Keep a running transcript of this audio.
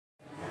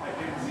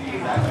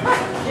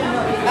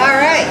All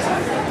right.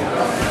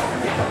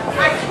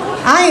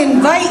 I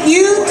invite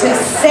you to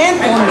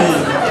sample me.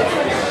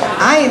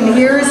 I am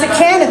here as a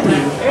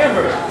canopy,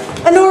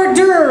 an hors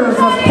d'oeuvre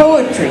of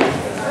poetry,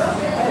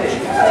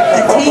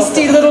 a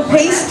tasty little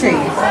pastry,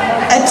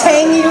 a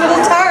tangy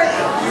little tart,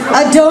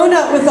 a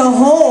donut with a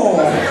whole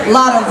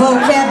lot of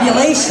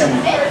vocabulation.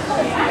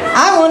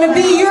 I want to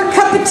be your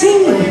cup of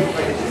tea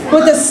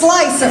with a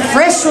slice of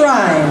fresh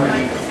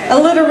rhyme, a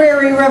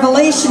literary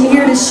revelation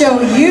here to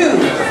show you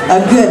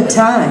a good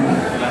time.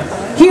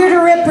 Here to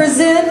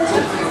represent,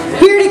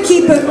 here to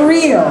keep it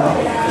real,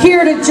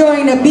 here to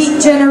join a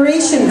beat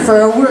generation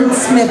for a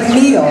wordsmith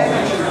meal.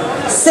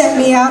 Set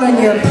me out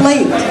on your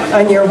plate,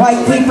 on your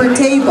white paper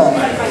table.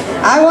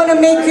 I want to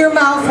make your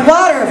mouth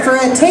water for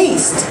a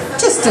taste,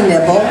 just a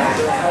nibble.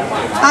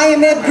 I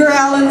am Edgar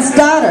Allan's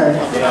daughter,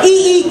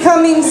 E.E.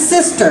 Cummings'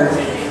 sister,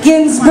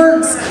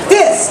 Ginsberg's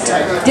fist,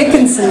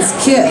 Dickinson's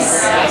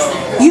kiss.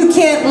 You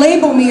can't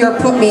label me or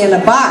put me in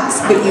a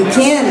box, but you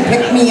can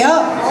pick me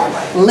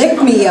up,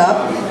 lick me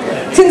up,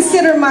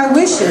 consider my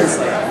wishes.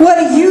 What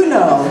do you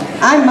know?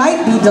 I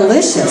might be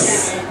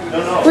delicious.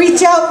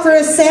 Reach out for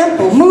a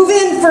sample, move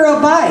in for a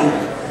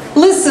bite.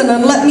 Listen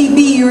and let me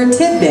be your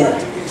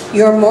tidbit,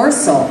 your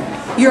morsel,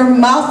 your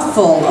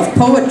mouthful of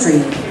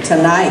poetry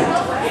tonight.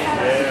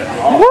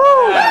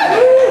 Woo!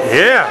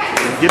 Yeah,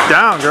 get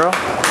down, girl.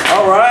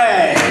 All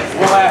right.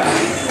 Well,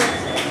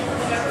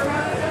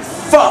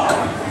 fuck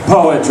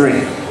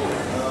poetry.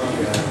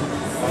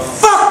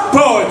 Fuck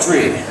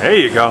poetry. There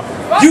you go.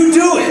 You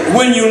do it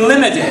when you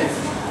limit it.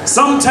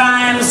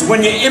 Sometimes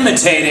when you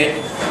imitate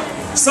it.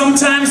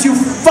 Sometimes you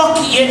fuck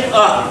it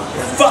up,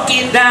 fuck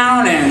it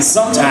down, and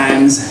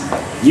sometimes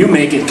you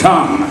make it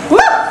come. Woo!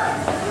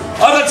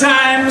 Other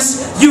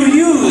times you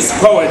use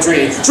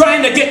poetry,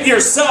 trying to get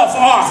yourself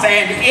off,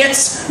 and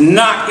it's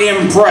not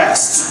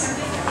impressed.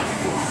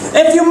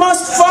 If you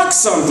must fuck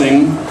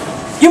something,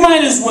 you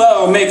might as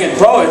well make it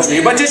poetry,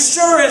 but you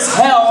sure as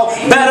hell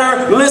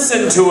better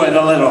listen to it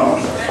a little.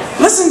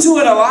 Listen to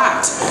it a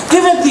lot.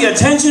 Give it the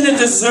attention it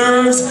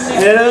deserves.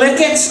 Lick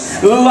it,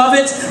 love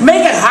it,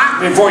 make it hot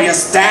before you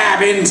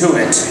stab into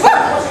it.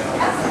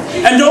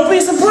 And don't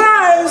be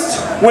surprised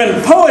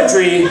when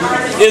poetry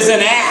is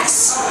an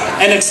ass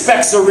and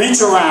expects to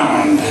reach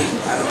around.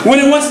 When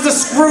it wants to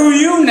screw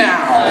you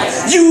now,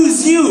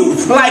 use you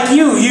like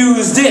you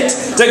used it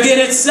to get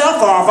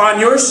itself off on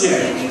your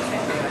shit.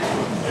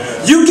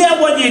 You get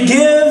what you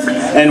give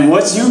and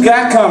what you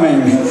got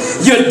coming.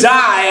 You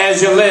die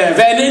as you live,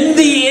 and in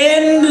the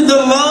end, the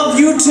love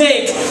you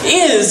take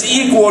is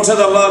equal to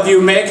the love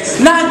you make,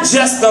 not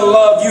just the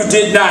love you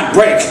did not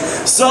break.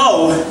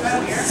 So,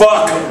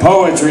 fuck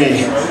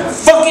poetry.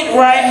 Fuck it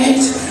right,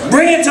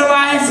 bring it to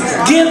life,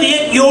 give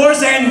it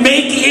yours, and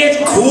make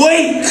it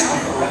quake.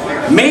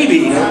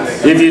 Maybe,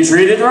 if you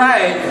treat it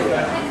right,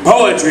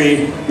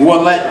 poetry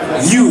will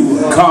let you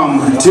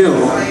come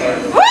too.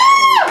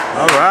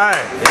 All right,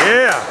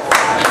 yeah.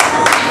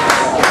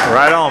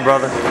 Right on,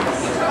 brother.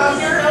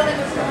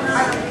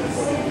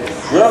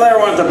 Well, there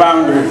weren't the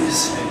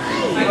boundaries,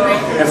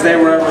 if they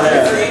were ever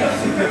there.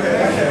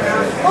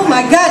 Oh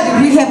my God,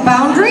 did we have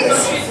boundaries?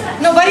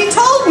 Nobody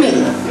told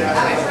me.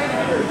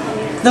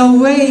 The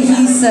way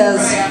he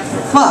says,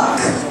 fuck.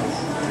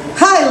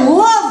 I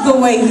love the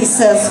way he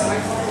says,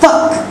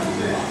 fuck.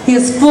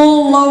 His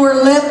full lower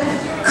lip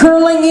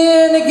curling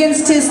in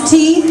against his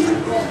teeth,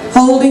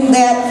 holding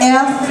that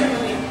F,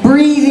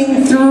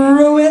 breathing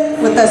through it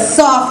with a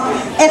soft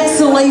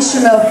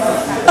exhalation of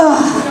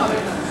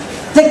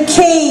the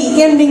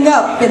K ending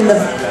up in the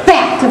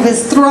back of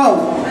his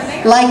throat,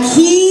 like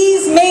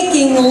he's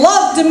making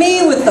love to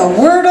me with the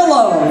word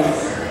alone,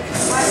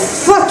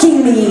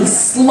 fucking me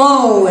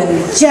slow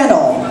and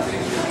gentle,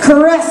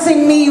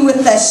 caressing me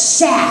with the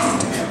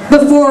shaft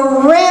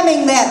before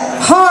ramming that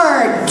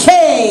hard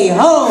K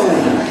home.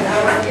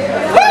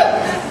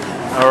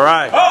 All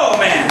right. Oh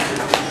man,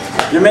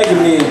 you're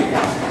making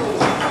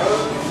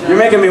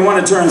me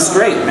want to turn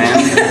straight,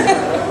 man.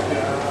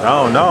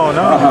 No.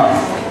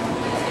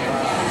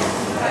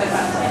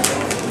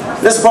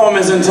 This poem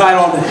is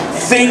entitled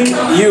Think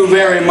You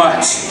Very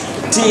Much.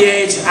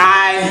 Think.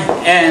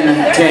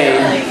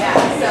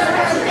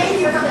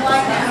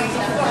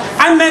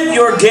 I met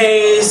your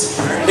gaze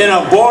in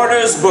a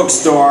Borders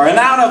bookstore, and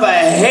out of a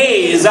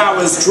haze I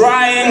was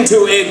trying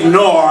to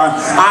ignore,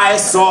 I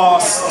saw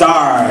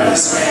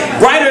stars.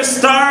 Brighter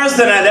stars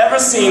than I'd ever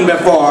seen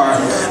before.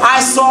 I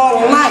saw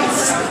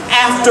life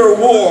after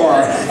war,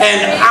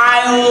 and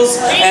aisles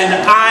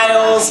and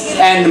aisles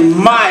and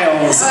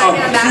miles of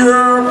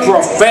pure,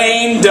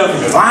 profane,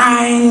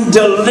 divine,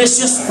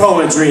 delicious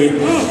poetry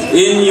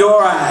in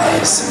your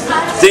eyes.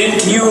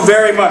 Thank you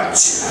very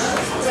much.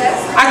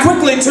 I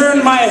quickly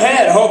turned my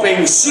head,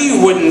 hoping she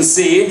wouldn't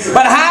see,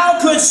 but how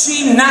could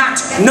she not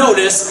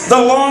notice the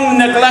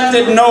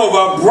long-neglected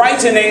nova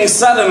brightening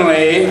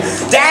suddenly,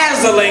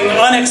 dazzling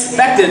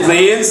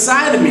unexpectedly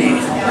inside of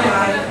me?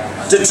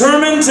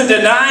 Determined to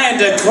deny and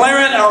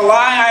declare it a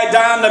lie, I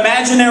donned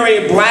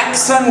imaginary black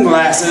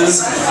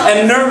sunglasses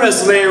and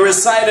nervously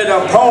recited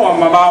a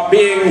poem about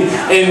being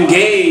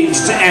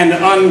engaged and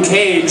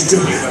uncaged,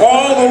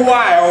 all the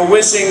while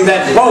wishing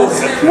that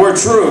both were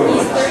true,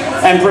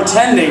 and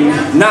pretending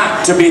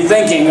not to be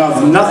thinking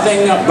of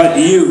nothing but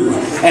you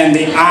and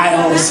the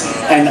aisles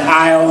and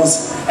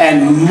aisles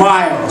and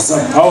miles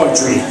of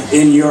poetry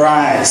in your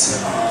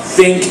eyes.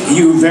 Thank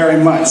you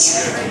very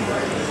much.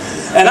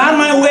 And on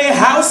my way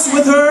house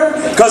with her,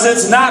 because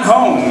it's not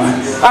home,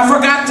 I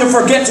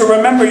forget to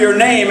remember your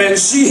name, and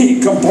she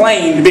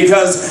complained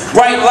because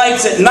bright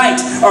lights at night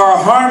are a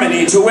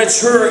harmony to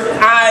which her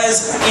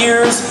eyes,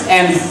 ears,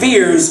 and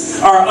fears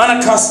are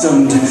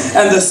unaccustomed,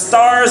 and the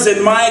stars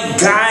in my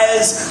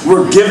guise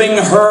were giving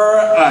her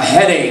a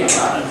headache.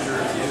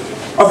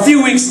 A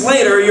few weeks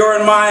later, your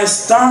and my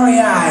starry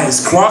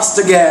eyes crossed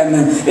again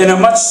in a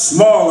much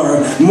smaller,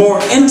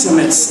 more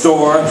intimate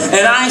store,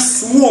 and I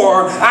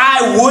swore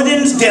I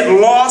wouldn't get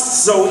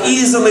lost so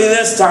easily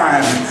this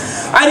time.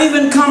 I'd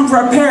even come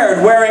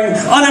prepared, wearing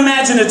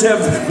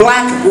unimaginative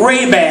black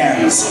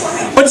Ray-Bans.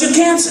 But you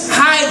can't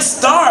hide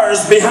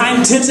stars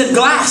behind tinted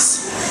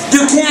glass.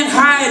 You can't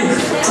hide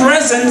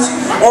present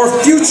or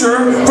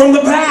future from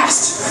the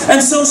past.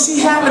 And so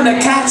she happened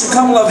to catch a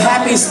couple of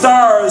happy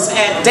stars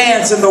at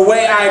dance in the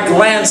way I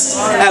glanced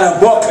at a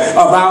book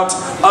about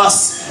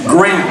us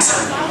Grant.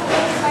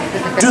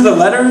 Do the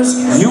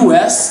letters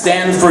U.S.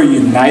 stand for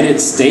United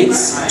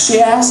States? She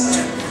asked.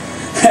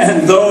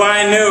 And though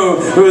I knew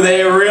who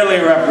they really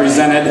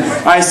represented,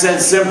 I said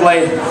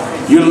simply,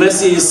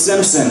 Ulysses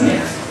Simpson,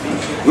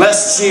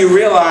 lest she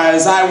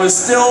realize I was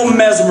still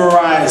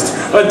mesmerized,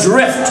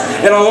 adrift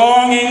in a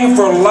longing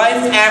for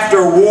life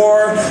after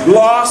war,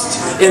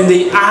 lost in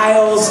the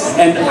aisles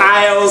and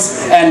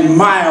aisles and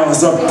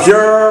miles of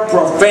pure,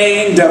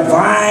 profane,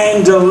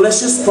 divine,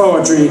 delicious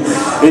poetry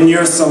in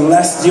your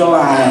celestial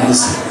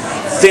eyes.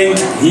 Thank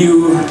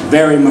you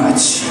very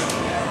much.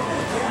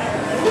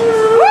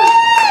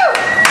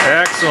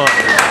 Excellent.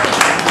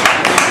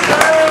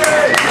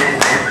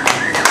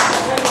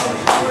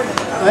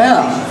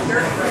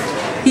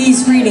 Well,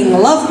 he's reading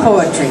love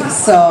poetry,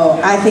 so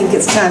I think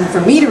it's time for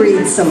me to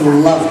read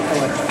some love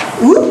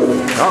poetry.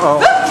 Ooh. Uh-oh.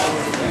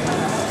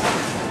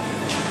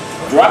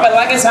 Drop it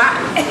like it's hot.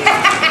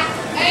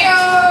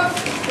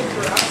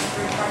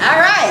 All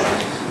right,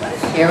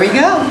 here we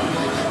go.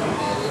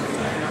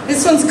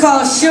 This one's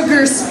called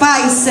Sugar,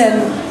 Spice,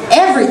 and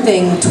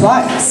Everything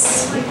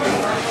Twice.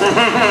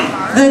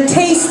 The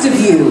taste of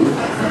you,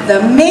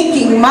 the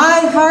making my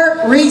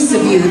heart race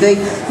of you, the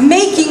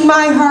making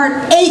my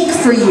heart ache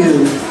for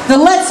you, the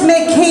let's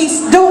make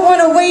haste, don't want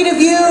to wait of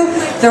you,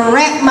 the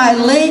wrap my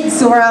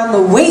legs around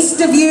the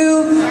waist of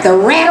you, the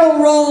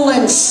rattle, roll,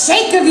 and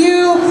shake of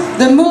you,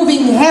 the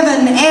moving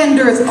heaven and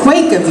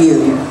earthquake of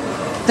you,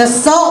 the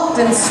salt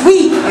and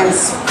sweet and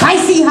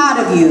spicy hot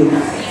of you,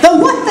 the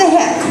what the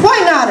heck, why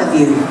not of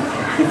you,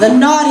 the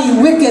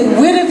naughty, wicked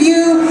wit of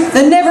you,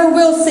 the never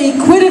will say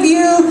quit of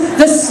you,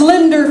 the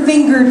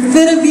slender-fingered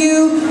fit of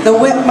you, the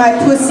wet my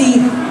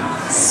pussy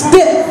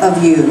spit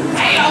of you,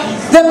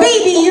 the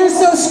baby you're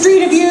so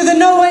street of you, the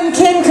no one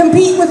can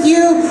compete with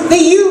you, the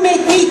you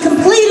make me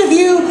complete of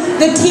you,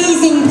 the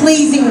teasing,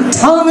 pleasing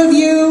tongue of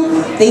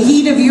you, the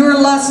heat of your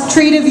lust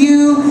treat of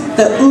you,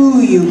 the ooh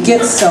you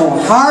get so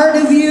hard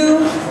of you,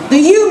 the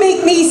you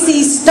make me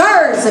see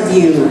stars of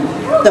you,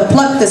 the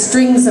pluck the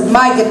strings of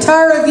my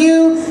guitar of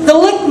you, the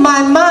lick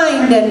my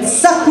mind and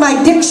suck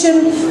my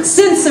diction,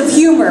 sense of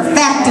humor,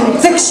 fact and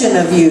fiction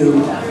of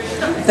you,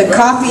 the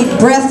coffee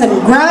breath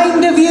and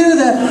grind of you,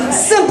 the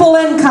simple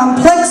and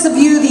complex of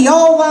you, the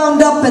all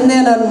wound up and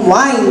then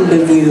unwind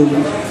of you,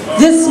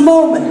 this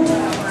moment,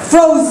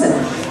 frozen,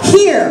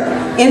 here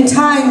in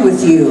time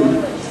with you,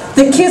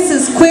 the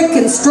kisses quick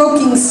and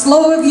stroking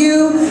slow of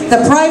you,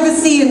 the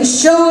privacy and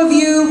show of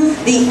you,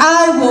 the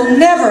I will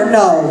never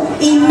know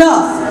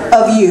enough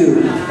of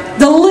you,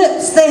 the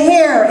lips, the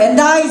hair and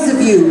eyes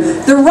of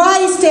you, the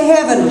rise to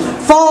heaven,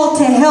 fall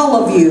to hell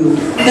of you,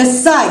 the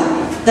sight,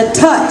 the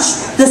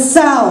touch, the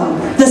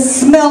sound, the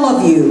smell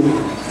of you,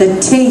 the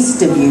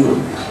taste of you.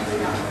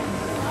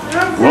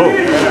 Whoa.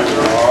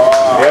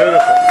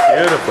 Beautiful,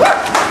 beautiful.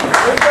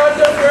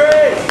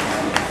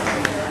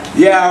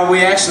 Yeah,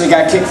 we actually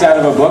got kicked out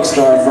of a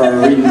bookstore for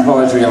reading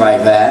poetry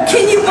like that.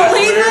 Can you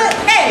believe it?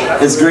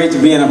 Hey! It's great to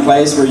be in a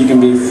place where you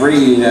can be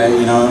free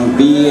to,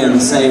 be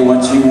and say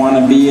what you want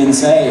to be and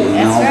say.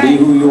 Be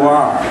who you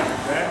are.